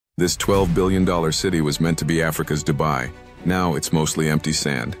This $12 billion city was meant to be Africa's Dubai. Now it's mostly empty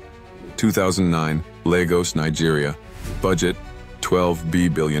sand. 2009, Lagos, Nigeria. Budget,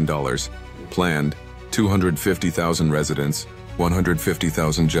 $12 billion. Planned, 250,000 residents,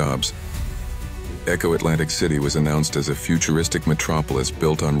 150,000 jobs. Eko Atlantic City was announced as a futuristic metropolis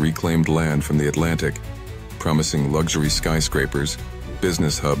built on reclaimed land from the Atlantic, promising luxury skyscrapers,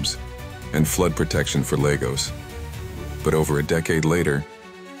 business hubs, and flood protection for Lagos. But over a decade later,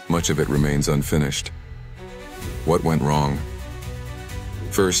 much of it remains unfinished. What went wrong?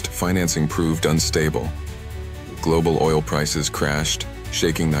 First, financing proved unstable. Global oil prices crashed,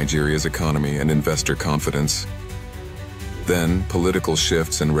 shaking Nigeria's economy and investor confidence. Then, political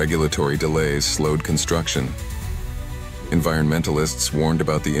shifts and regulatory delays slowed construction. Environmentalists warned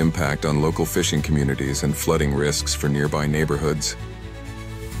about the impact on local fishing communities and flooding risks for nearby neighborhoods.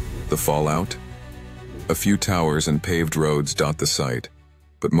 The fallout? A few towers and paved roads dot the site,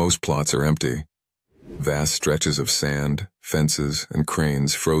 but most plots are empty. Vast stretches of sand, fences, and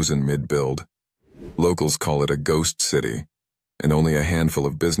cranes frozen mid-build. Locals call it a ghost city, and only a handful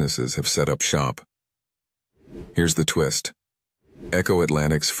of businesses have set up shop. Here's the twist. Eko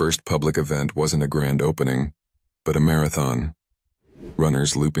Atlantic's first public event wasn't a grand opening, but a marathon.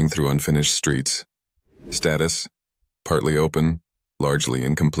 Runners looping through unfinished streets. Status: partly open, largely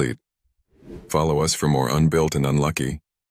incomplete. Follow us for more Unbuilt and Unlucky.